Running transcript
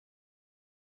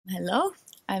Hello,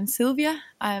 I'm Silvia.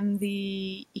 I'm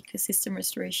the Ecosystem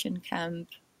Restoration Camp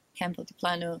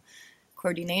Altiplano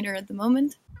coordinator at the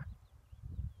moment.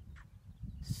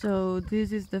 So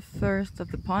this is the first of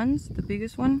the ponds, the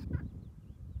biggest one.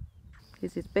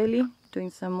 This is Bailey doing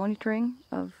some monitoring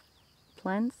of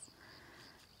plants.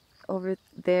 Over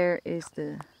there is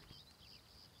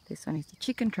this one is the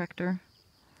chicken tractor.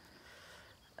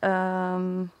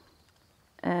 And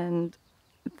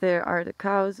there are the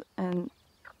cows, and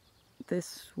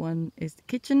this one is the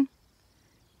kitchen.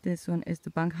 This one is the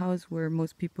bunkhouse where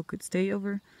most people could stay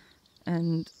over,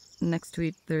 and next to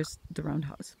it there's the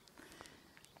roundhouse.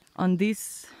 On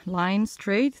this line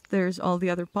straight there's all the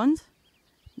other ponds,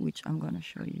 which I'm gonna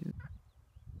show you.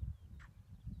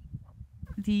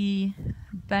 The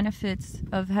benefits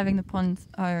of having the ponds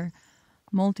are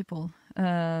multiple.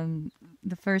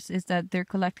 The first is that they're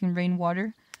collecting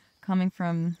rainwater coming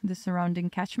from the surrounding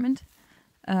catchment.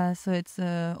 So it's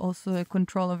also a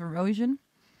control of erosion.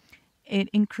 It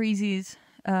increases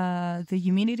the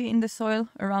humidity in the soil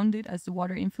around it as the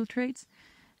water infiltrates.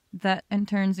 That in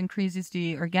turn increases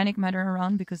the organic matter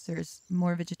around because there's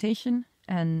more vegetation,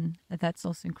 and that's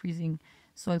also increasing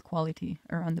soil quality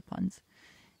around the ponds.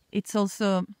 It's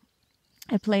also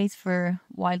a place for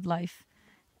wildlife.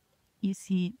 You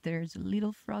see there's a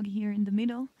little frog here in the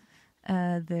middle.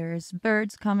 There's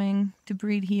birds coming to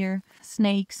breed here,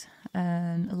 snakes,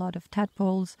 and a lot of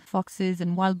tadpoles, foxes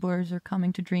and wild boars are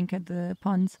coming to drink at the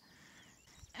ponds.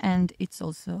 And it's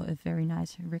also a very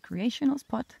nice recreational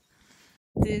spot.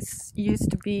 This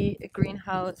used to be a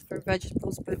greenhouse for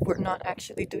vegetables, but we're not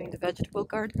actually doing the vegetable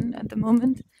garden at the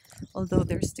moment, although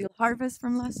there's still harvest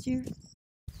from last year.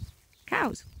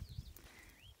 Cows.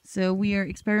 So we are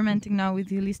experimenting now with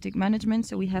holistic management.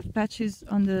 So we have patches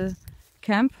on the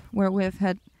camp where we have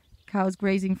had cows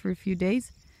grazing for a few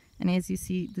days. And as you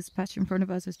see, this patch in front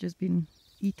of us has just been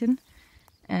eaten.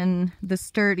 And the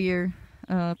sturdier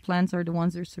plants are the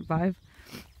ones that survive.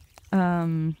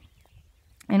 And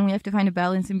we have to find a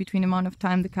balance in between the amount of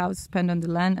time the cows spend on the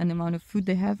land and the amount of food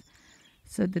they have,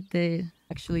 so that they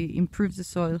actually improve the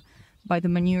soil by the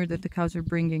manure that the cows are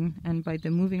bringing and by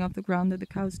the moving of the ground that the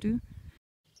cows do.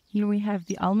 Here we have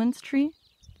the almond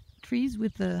trees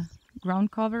with the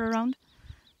ground cover around.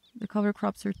 The cover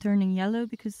crops are turning yellow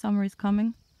because summer is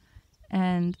coming,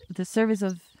 and the service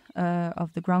of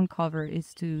the ground cover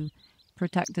is to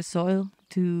protect the soil,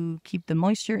 to keep the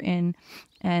moisture in,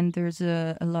 and there's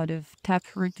a lot of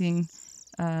tap-rooting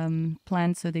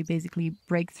plants, so they basically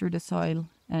break through the soil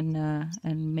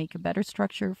and make a better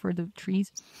structure for the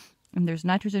trees. And there's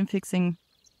nitrogen-fixing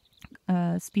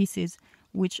species,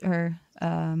 which are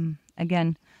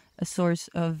again a source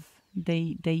of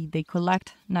they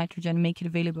collect nitrogen, make it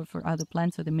available for other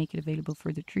plants, so they make it available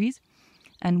for the trees.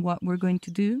 And what we're going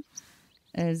to do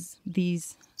is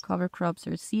these cover crops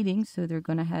are seeding, so they're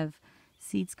going to have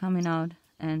seeds coming out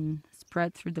and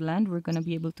spread through the land. We're going to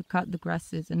be able to cut the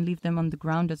grasses and leave them on the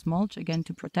ground as mulch, again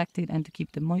to protect it and to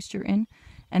keep the moisture in.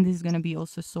 And this is going to be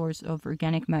also a source of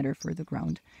organic matter for the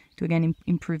ground to again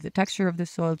improve the texture of the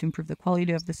soil, to improve the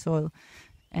quality of the soil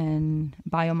and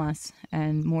biomass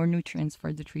and more nutrients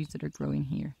for the trees that are growing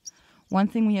here. One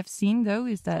thing we have seen though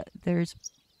is that there's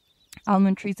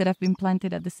almond trees that have been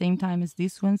planted at the same time as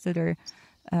these ones that are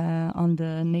on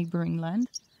the neighboring land,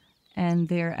 and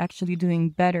they're actually doing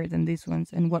better than these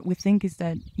ones. And what we think is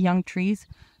that young trees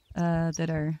that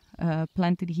are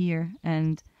planted here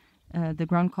and the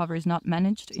ground cover is not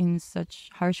managed in such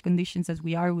harsh conditions as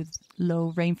we are, with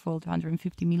low rainfall to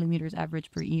 150 millimeters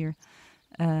average per year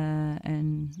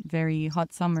and very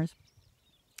hot summers.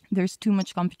 There's too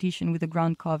much competition with the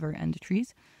ground cover and the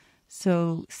trees.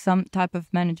 So some type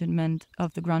of management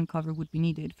of the ground cover would be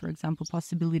needed. For example,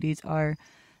 possibilities are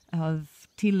of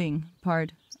tilling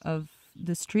part of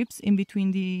the strips in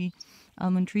between the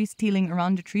almond trees, tilling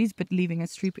around the trees, but leaving a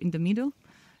strip in the middle.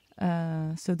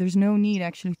 So there's no need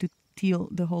actually to till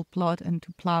the whole plot and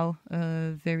to plow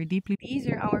very deeply. These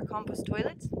are our compost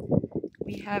toilets.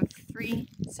 We have 3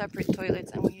 separate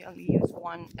toilets and we only use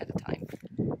one at a time.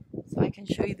 So I can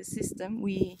show you the system.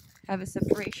 We have a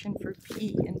separation for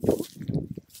pee and poo.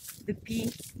 The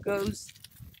pee goes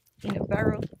in a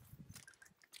barrel,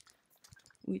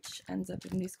 which ends up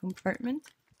in this compartment.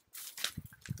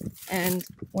 And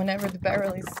whenever the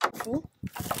barrel is full,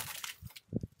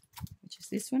 which is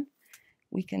this one,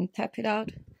 we can tap it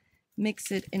out,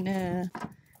 mix it in a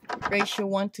ratio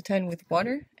 1:10 with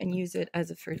water, and use it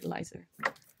as a fertilizer.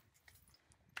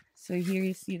 So here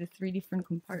you see the 3 different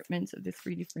compartments of the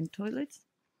 3 different toilets.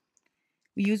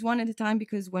 We use one at a time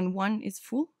because when one is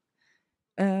full,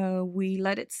 we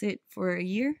let it sit for a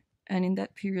year, and in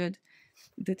that period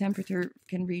The temperature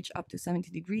can reach up to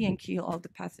 70 degrees and kill all the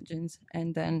pathogens,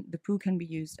 and then the poo can be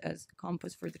used as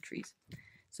compost for the trees.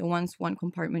 So once one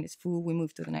compartment is full, we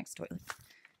move to the next toilet.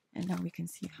 And now we can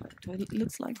see how the toilet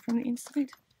looks like from the inside.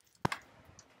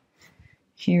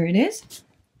 Here it is.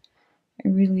 A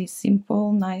really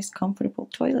simple, nice, comfortable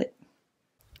toilet.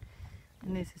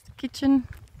 And this is the kitchen,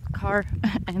 car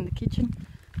and the kitchen.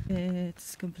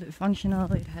 It's completely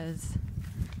functional. It has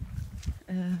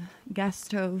a gas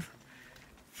stove,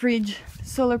 fridge,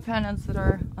 solar panels that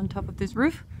are on top of this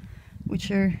roof,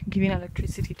 which are giving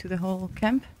electricity to the whole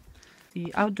camp.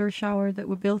 The outdoor shower that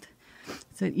we built,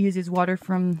 so it uses water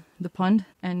from the pond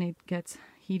and it gets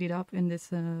heated up in this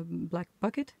black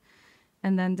bucket.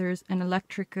 And then there's an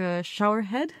electric shower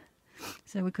head,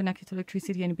 so we connect it to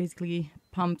electricity and it basically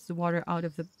pumps the water out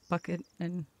of the bucket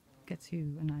and gets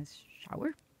you a nice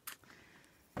shower.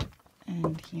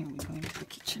 And here we go into the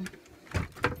kitchen.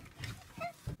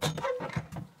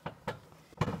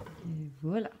 Et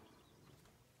voila.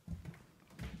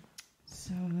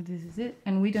 So this is it,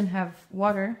 and we don't have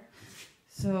water,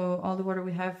 so all the water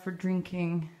we have for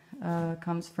drinking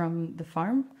comes from the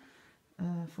farm,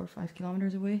 4 or 5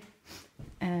 kilometers away,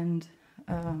 and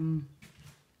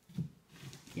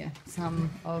yeah, some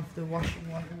of the washing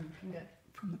water we can get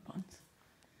from the ponds.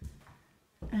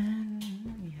 And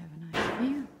we have a nice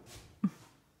view.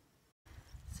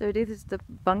 So this is the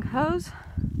bunkhouse,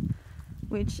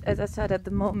 which, as I said, at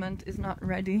the moment is not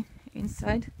ready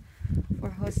inside for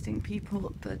hosting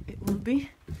people, but it will be.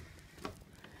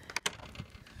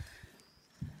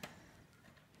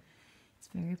 It's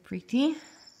very pretty,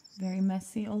 very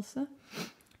messy also.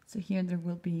 So here there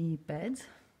will be beds.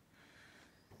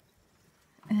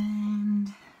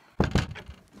 And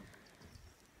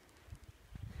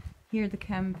here the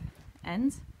camp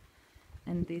ends,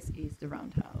 and this is the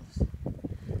roundhouse.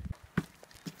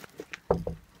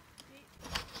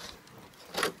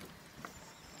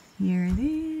 Here it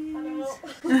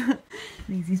is.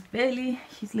 Lizzie's belly.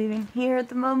 She's living here at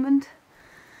the moment.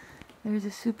 There's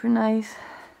a super nice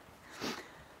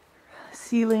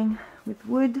ceiling with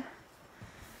wood.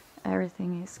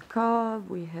 Everything is cob.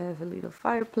 We have a little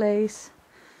fireplace.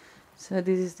 So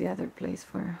this is the other place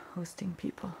for hosting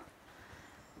people,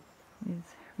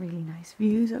 with really nice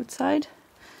views outside.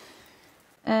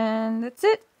 And that's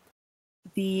it.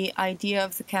 The idea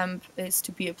of the camp is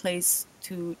to be a place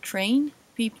to train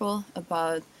people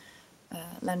about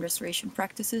land restoration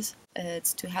practices.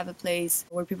 It's to have a place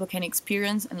where people can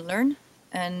experience and learn,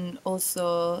 and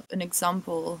also an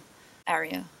example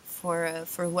area for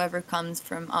whoever comes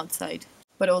from outside,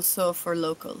 but also for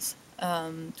locals,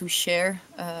 to share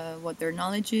what their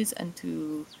knowledge is and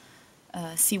to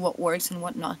see what works and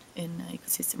what not in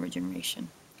ecosystem regeneration.